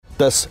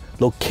Does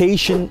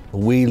location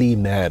really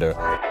matter?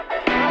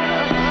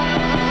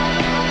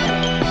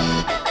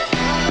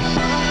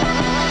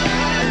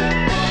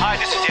 Hi,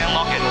 this is Dan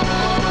Lockett.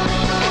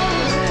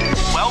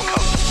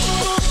 Welcome.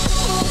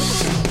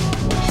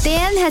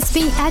 Dan has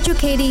been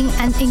educating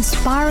and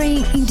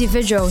inspiring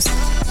individuals,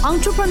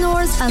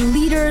 entrepreneurs, and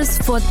leaders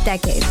for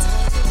decades.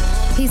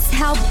 He's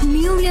helped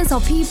millions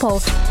of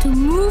people to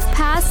move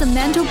past the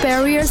mental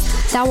barriers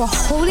that were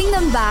holding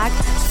them back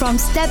from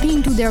stepping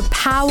into their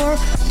power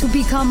to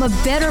become a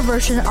better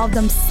version of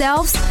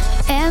themselves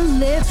and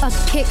live a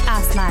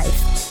kick-ass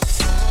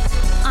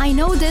life. I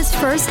know this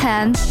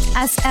firsthand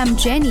as I'm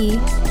Jenny,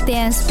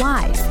 Dan's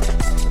wife.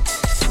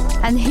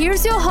 And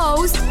here's your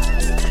host,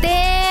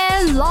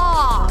 Dan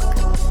Lok.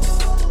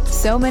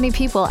 So many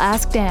people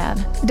ask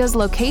Dan, does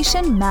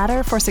location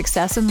matter for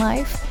success in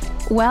life?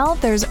 Well,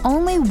 there's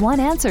only one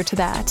answer to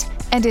that.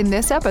 And in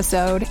this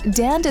episode,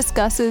 Dan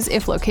discusses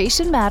if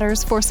location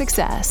matters for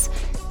success.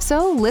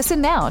 So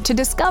listen now to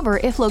discover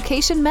if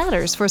location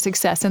matters for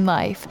success in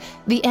life.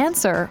 The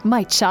answer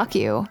might shock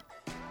you.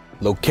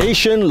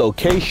 Location.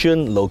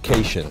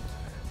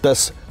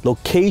 Does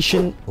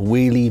location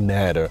really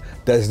matter?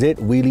 Does it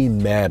really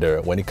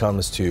matter when it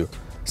comes to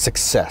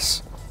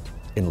success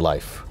in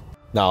life?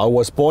 Now, I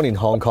was born in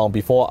Hong Kong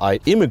before I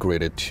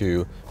immigrated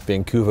to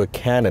Vancouver,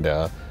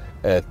 Canada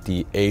at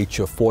the age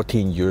of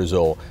 14 years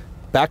old.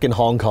 Back in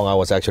Hong Kong, I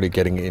was actually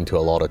getting into a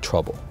lot of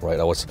trouble, right?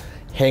 I was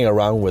hanging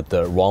around with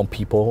the wrong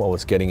people. I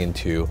was getting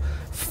into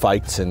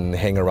fights and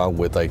hanging around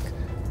with like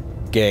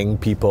gang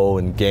people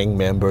and gang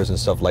members and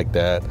stuff like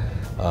that.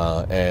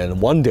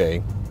 And one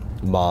day,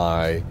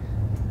 my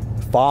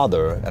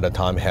father at the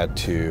time had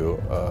to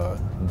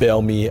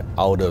bail me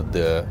out of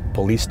the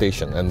police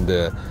station, and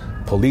the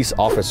police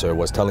officer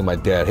was telling my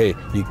dad, hey,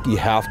 you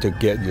have to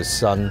get your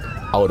son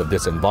out of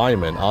this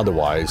environment,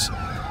 otherwise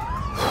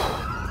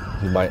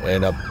he might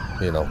end up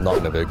not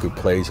in a very good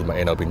place. He might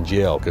end up in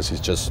jail because he's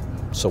just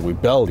so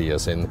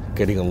rebellious and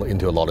getting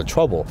into a lot of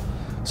trouble.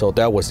 So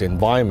that was the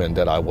environment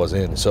that I was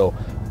in. So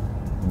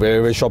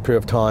very, very short period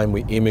of time,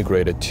 we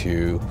immigrated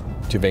to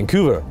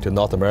Vancouver, to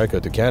North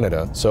America, to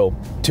Canada. So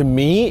to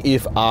me,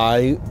 if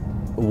I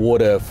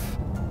would have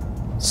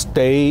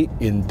stayed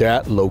in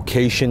that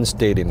location,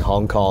 stayed in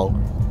Hong Kong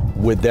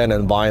with that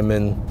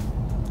environment,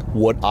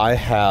 would I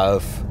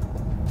have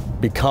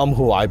become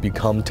who I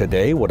become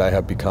today? Would I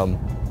have become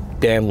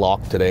Dan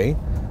Lok today,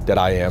 that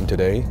I am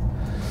today?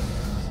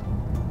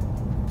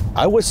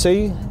 I would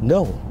say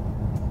no.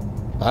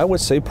 I would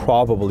say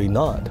probably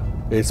not.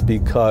 It's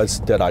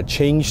because that I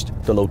changed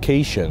the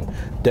location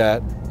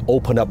that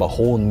opened up a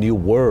whole new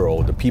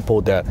world, the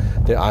people that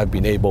I've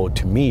been able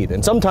to meet.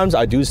 And sometimes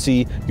I do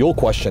see your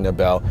question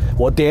about,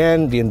 well,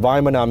 Dan, the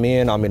environment I'm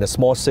in a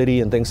small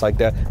city and things like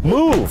that.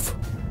 Move!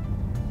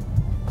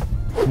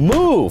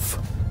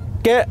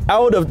 Get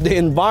out of the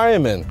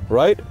environment,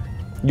 right?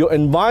 Your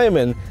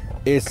environment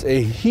is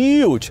a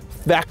huge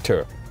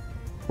factor,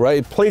 right?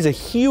 It plays a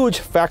huge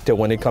factor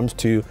when it comes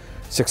to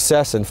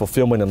success and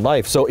fulfillment in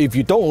life. So if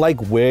you don't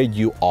like where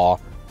you are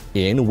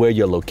in, where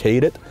you're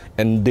located,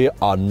 and there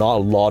are not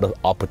a lot of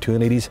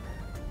opportunities,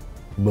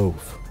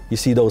 move. You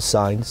see those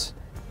signs,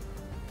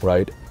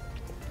 right?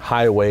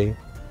 Highway,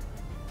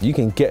 you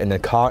can get in a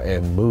car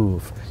and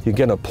move. You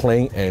get in a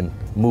plane and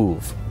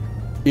move.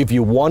 If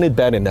you want it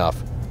bad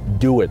enough,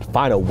 do it.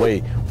 Find a way,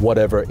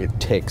 whatever it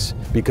takes,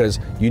 because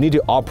you need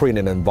to operate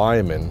in an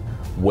environment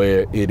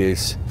where it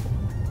is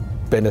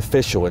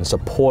beneficial and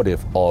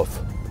supportive of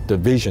the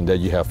vision that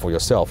you have for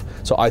yourself.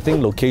 So I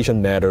think location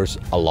matters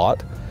a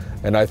lot,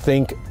 and I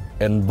think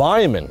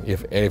environment,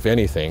 if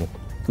anything,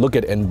 look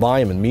at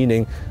environment,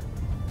 meaning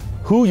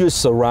who you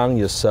surround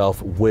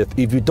yourself with.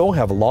 If you don't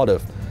have a lot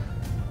of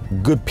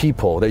good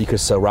people that you could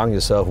surround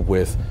yourself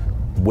with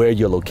where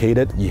you're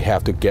located, you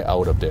have to get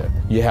out of there.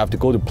 You have to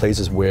go to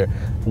places where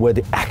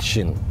the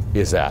action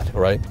is at,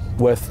 right?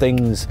 Where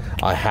things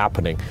are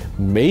happening.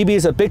 Maybe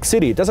it's a big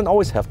city. It doesn't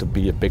always have to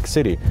be a big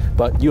city,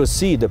 but you'll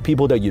see the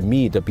people that you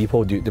meet, the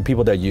people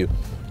that you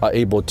are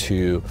able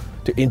to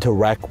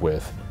interact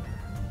with.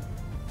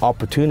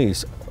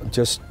 Opportunities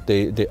just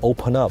they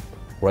open up,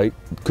 right?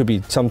 Could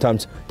be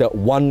sometimes that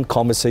one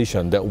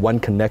conversation, that one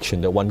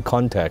connection, that one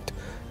contact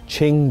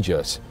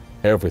changes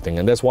everything,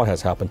 and that's what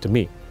has happened to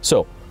me.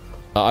 So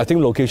I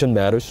think location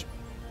matters.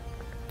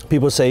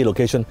 People say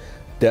location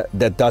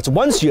that does.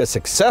 Once you are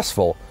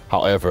successful,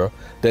 however,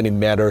 then it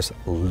matters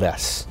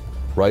less,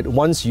 right?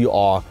 Once you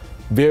are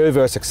very,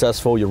 very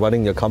successful, you're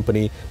running your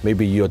company,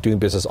 maybe you're doing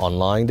business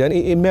online, then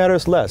it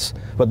matters less.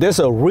 But there's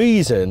a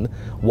reason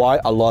why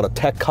a lot of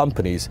tech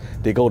companies,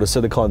 they go to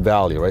Silicon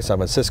Valley, right, San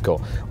Francisco,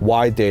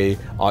 why they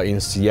are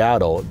in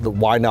Seattle,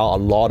 why now a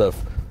lot of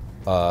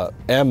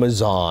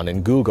Amazon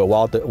and Google,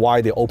 why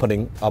they're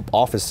opening up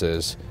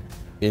offices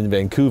in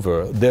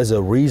Vancouver. There's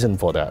a reason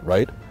for that,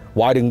 right?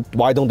 Why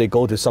don't they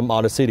go to some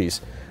other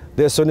cities?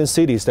 There are certain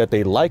cities that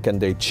they like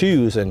and they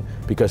choose, and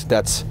because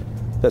that's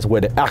where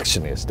the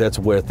action is. That's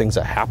where things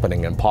are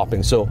happening and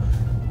popping. So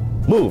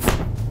move.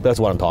 That's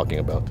what I'm talking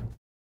about.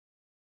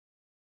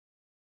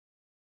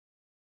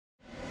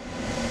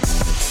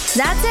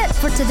 That's it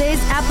for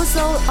today's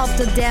episode of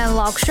The Dan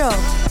Lok Show.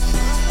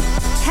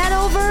 Head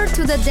over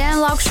to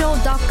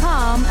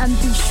thedanlokshow.com and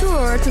be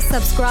sure to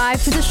subscribe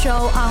to the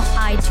show on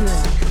iTunes.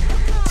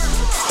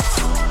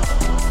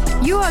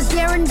 You are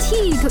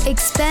guaranteed to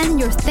expand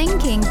your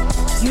thinking,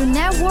 your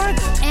network,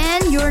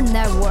 and your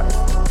network.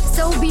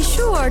 So be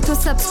sure to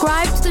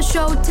subscribe to the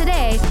show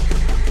today.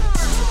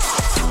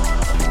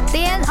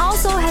 Dan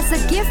also has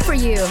a gift for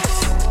you.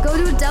 Go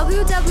to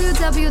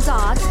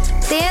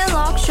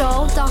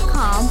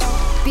www.danlokshow.com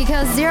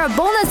because there are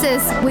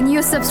bonuses when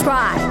you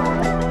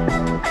subscribe.